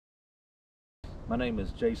My name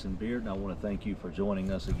is Jason Beard, and I want to thank you for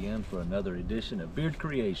joining us again for another edition of Beard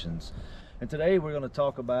Creations. And today we're going to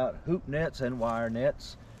talk about hoop nets and wire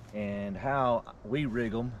nets and how we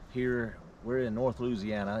rig them here. We're in North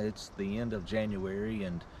Louisiana. It's the end of January,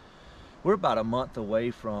 and we're about a month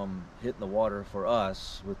away from hitting the water for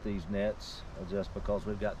us with these nets, just because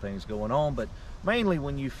we've got things going on. But mainly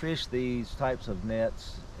when you fish these types of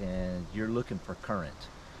nets and you're looking for current.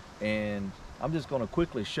 And I'm just going to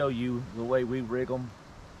quickly show you the way we rig them.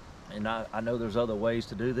 And I know there's other ways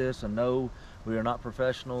to do this, and no, we are not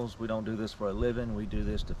professionals. We don't do this for a living. We do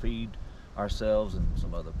this to feed ourselves and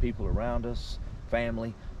some other people around us,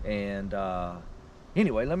 family. And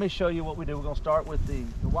anyway, let me show you what we do. We're going to start with the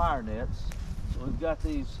wire nets. So we've got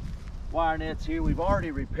these wire nets here. We've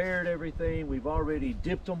already repaired everything. We've already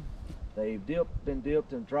dipped them. They've been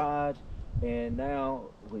dipped and dried. And now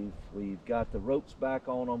we've got the ropes back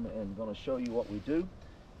on them, and I'm going to show you what we do.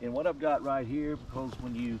 And what I've got right here, because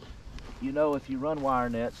when you know if you run wire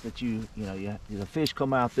nets that the fish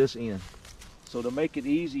come out this end. So to make it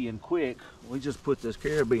easy and quick, we just put this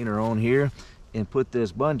carabiner on here and put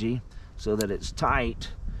this bungee so that it's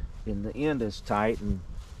tight and the end is tight, and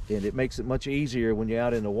it makes it much easier when you're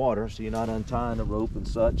out in the water, so you're not untying the rope and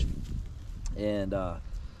such. And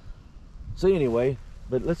so anyway,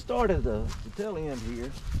 but let's start at the tail end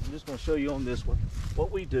here. I'm just going to show you on this one.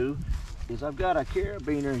 What we do is I've got a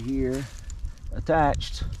carabiner here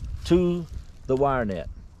attached to the wire net,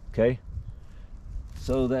 okay?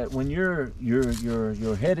 So that when you're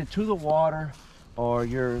headed to the water, or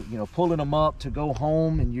you're pulling them up to go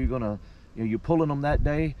home, and you're pulling them that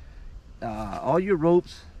day, all your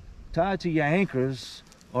ropes tied to your anchors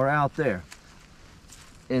are out there.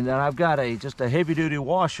 And then I've got just a heavy duty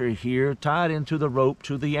washer here tied into the rope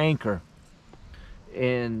to the anchor.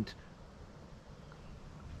 And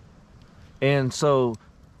so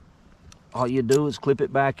all you do is clip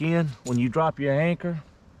it back in when you drop your anchor,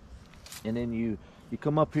 and then you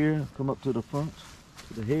come up here, come up to the front,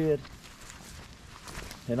 to the head.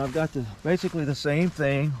 And I've got basically the same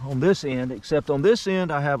thing on this end, except on this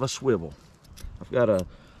end I have a swivel. I've got a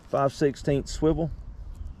 5/16 swivel,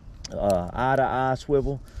 eye-to-eye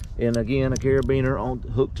swivel, and again a carabiner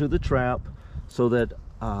hooked to the trap, so that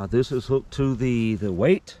this is hooked to the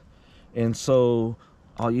weight. And so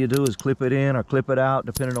all you do is clip it in or clip it out,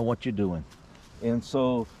 depending on what you're doing. And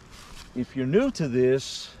so if you're new to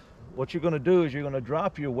this, what you're going to do is you're going to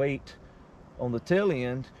drop your weight on the tail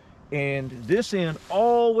end, and this end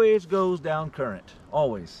always goes down current.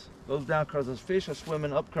 Always goes down, because those fish are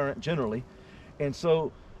swimming up current generally. And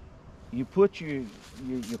so you put your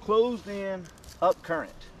closed end up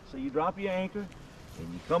current. So you drop your anchor,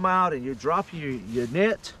 and you come out and you drop your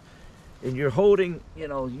net, and you're holding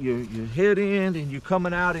your head end, and you're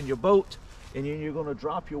coming out in your boat, and then you're going to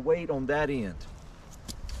drop your weight on that end.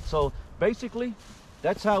 So basically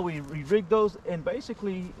that's how we rig those. And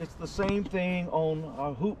basically it's the same thing on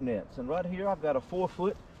our hoop nets. And right here I've got a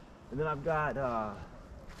 4-foot, and then I've got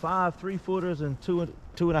 5 3-footers and 2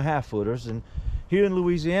 2.5 footers. And here in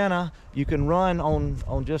Louisiana, you can run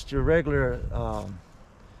on just your regular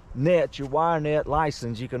net, your wire net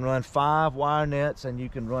license. You can run 5 wire nets, and you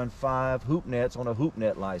can run 5 hoop nets on a hoop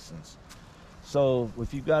net license. So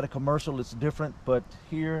if you've got a commercial, it's different, but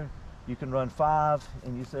here you can run 5.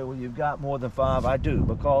 And you say, well, you've got more than 5. I do,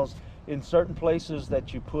 because in certain places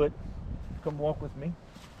that you put, come walk with me,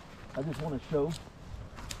 I just want to show,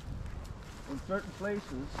 in certain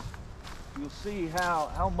places you'll see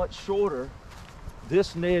how much shorter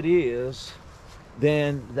this net is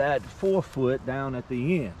than that 4-foot down at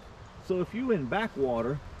the end. So if you're in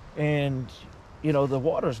backwater, and the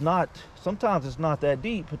water's not, sometimes it's not that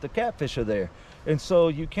deep, but the catfish are there, and so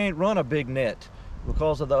you can't run a big net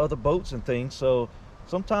because of the other boats and things. So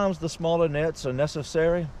sometimes the smaller nets are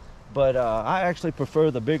necessary, but I actually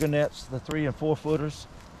prefer the bigger nets, the 3 and 4 footers.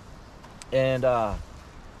 And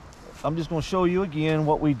I'm just going to show you again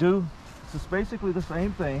what we do. It's basically the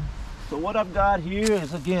same thing. So what I've got here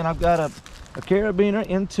is, again, I've got a carabiner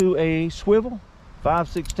into a swivel,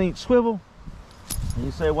 5/16 swivel. And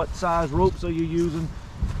you say, what size ropes are you using?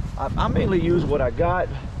 I mainly use what I got,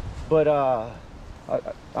 but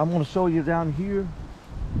I'm going to show you down here.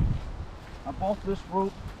 I bought this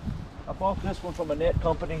rope. I bought this one from a net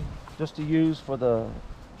company just to use for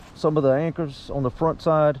some of the anchors on the front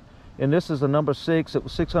side. And this is a number 6. It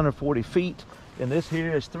was 640 feet. And this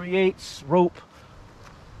here is 3/8 rope.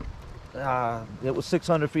 It was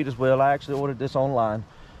 600 feet as well. I actually ordered this online.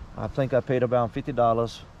 I think I paid about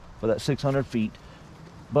 $50 for that 600 feet.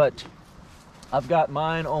 But I've got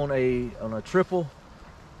mine on a triple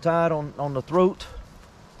tied on the throat,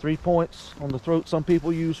 3 points on the throat. Some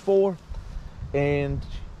people use 4. And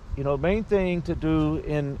you know, main thing to do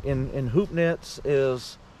in hoop nets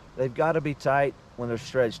is they've got to be tight when they're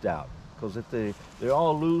stretched out, because if they're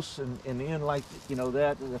all loose and in like, you know,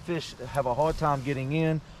 that, the fish have a hard time getting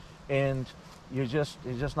in, and you're just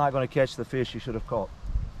not going to catch the fish you should have caught.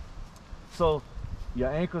 So your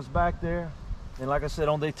anchor's back there, and like I said,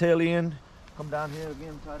 on the tail end, come down here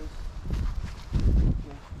again, Titus.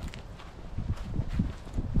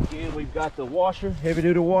 Again, we've got the washer, heavy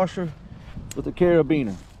duty washer with the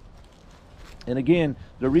carabiner. And again,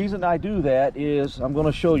 the reason I do that is, I'm going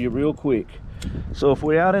to show you real quick. So if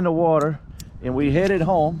we're out in the water and we headed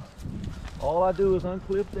home, all I do is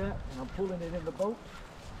unclip that, and I'm pulling it in the boat.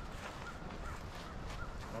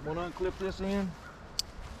 I'm going to unclip this end,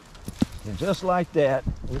 and just like that,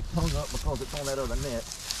 it's hung up because it's on that other net.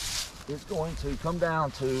 It's going to come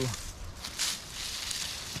down to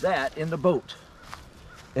that in the boat,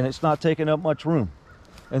 and it's not taking up much room.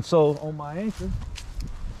 And so on my anchor,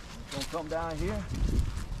 I'm going to come down here,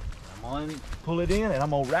 I'm going to pull it in, and I'm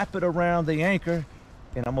going to wrap it around the anchor,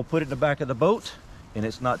 and I'm going to put it in the back of the boat, and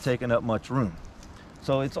it's not taking up much room.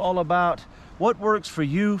 So it's all about what works for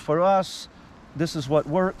you. For us, this is what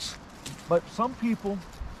works. But some people,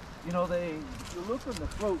 you know, you look in the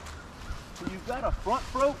throat, so you've got a front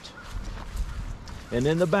throat and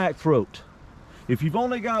then the back throat. If you've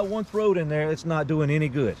only got one throat in there, it's not doing any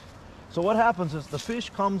good. So what happens is the fish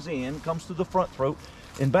comes to the front throat,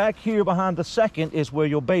 and back here behind the second is where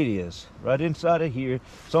your bait is, right inside of here.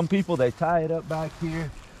 Some people, they tie it up back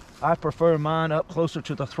here. I prefer mine up closer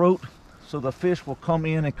to the throat, so the fish will come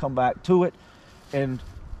in and come back to it. And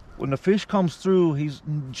when the fish comes through, he's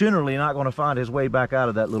generally not going to find his way back out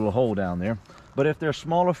of that little hole down there. But if they're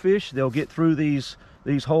smaller fish, they'll get through these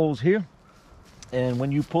holes here. And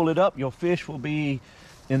when you pull it up, your fish will be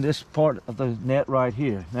in this part of the net right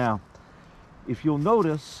here. Now, if you'll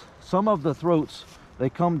notice, some of the throats, they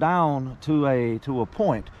come down to a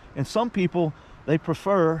point, and some people, they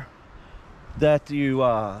prefer that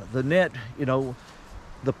the net, you know,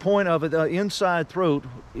 the point of it, the inside throat,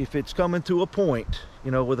 if it's coming to a point,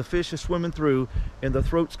 you know, where the fish is swimming through and the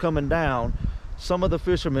throat's coming down, some of the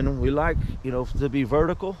fishermen, we like, you know, to be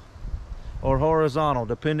vertical or horizontal,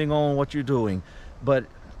 depending on what you're doing. But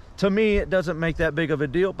to me, it doesn't make that big of a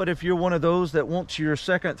deal. But if you're one of those that wants your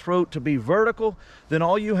second throat to be vertical, then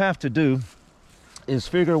all you have to do is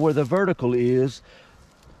figure where the vertical is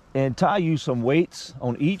and tie you some weights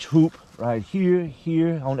on each hoop, right here,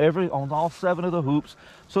 on all 7 of the hoops,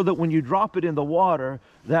 so that when you drop it in the water,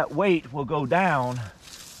 that weight will go down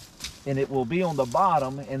and it will be on the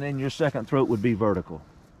bottom, and then your second throat would be vertical.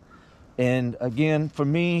 And again, for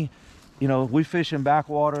me, you know, we fish in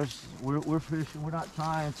backwaters. We're fishing,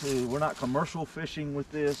 we're not commercial fishing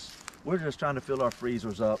with this. We're just trying to fill our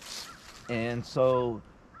freezers up. And so,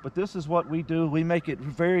 but this is what we do. We make it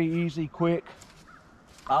very easy, quick.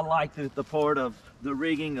 I like the part of the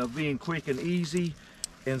rigging of being quick and easy.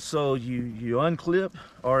 And so you unclip,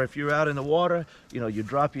 or if you're out in the water, you know, you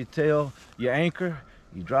drop your tail, you anchor,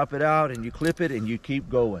 you drop it out and you clip it and you keep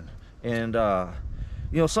going. And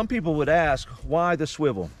you know, some people would ask, why the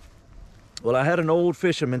swivel? Well, I had an old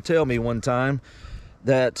fisherman tell me one time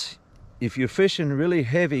that if you're fishing really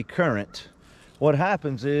heavy current, what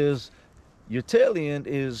happens is your tail end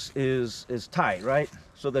is tight, right?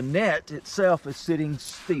 So the net itself is sitting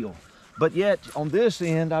still. But yet on this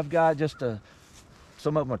end, I've got just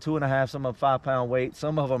some of them are 2.5, some of them 5 pound weight,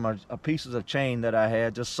 some of them are pieces of chain that I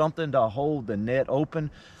had, just something to hold the net open.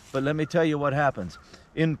 But let me tell you what happens.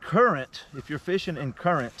 In current, if you're fishing in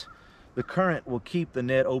current, the current will keep the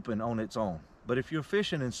net open on its own. But if you're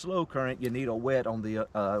fishing in slow current, you need a weight on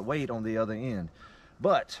the other end.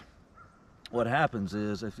 But what happens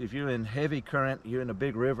is, if you're in heavy current, you're in a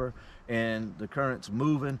big river and the current's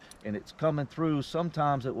moving and it's coming through,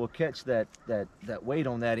 sometimes it will catch that weight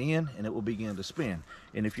on that end and it will begin to spin.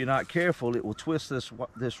 And if you're not careful, it will twist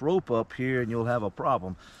this rope up here and you'll have a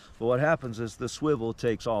problem. But what happens is the swivel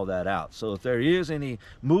takes all that out. So if there is any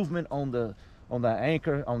movement on the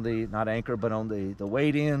anchor, not anchor, but on the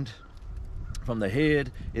weight end from the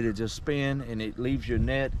head, it'll just spin and it leaves your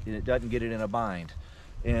net and it doesn't get it in a bind.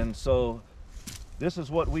 And so this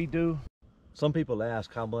is what we do. Some people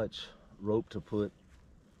ask how much rope to put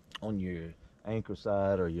on your anchor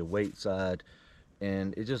side or your weight side,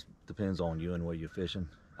 and it just depends on you and where you're fishing.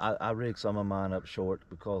 I rig some of mine up short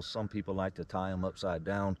because some people like to tie them upside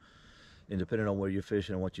down, and depending on where you're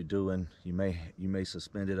fishing and what you're doing, you may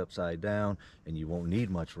suspend it upside down and you won't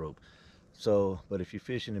need much rope. So, but if you're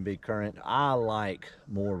fishing in big current, I like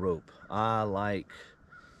more rope. I like,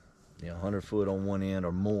 you know, 100 foot on one end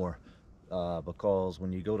or more. because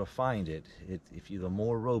when you go to find it, the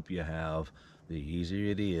more rope you have, the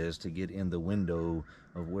easier it is to get in the window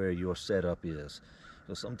of where your setup is.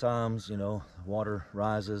 So sometimes, you know, water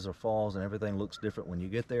rises or falls and everything looks different when you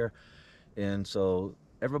get there. And so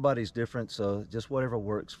everybody's different, so just whatever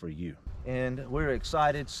works for you. And we're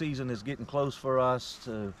excited. Season is getting close for us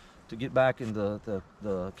to get back in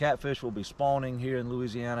the catfish will be spawning here in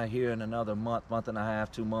Louisiana here in another month and a half,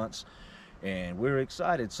 2 months. And we're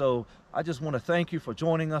excited. So I just want to thank you for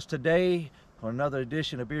joining us today for another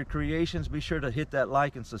edition of Beard Creations. Be sure to hit that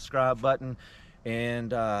like and subscribe button.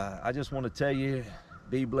 And I just want to tell you,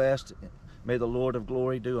 be blessed. May the Lord of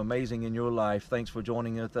glory do amazing in your life. Thanks for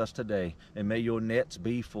joining with us today. And may your nets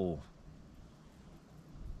be full.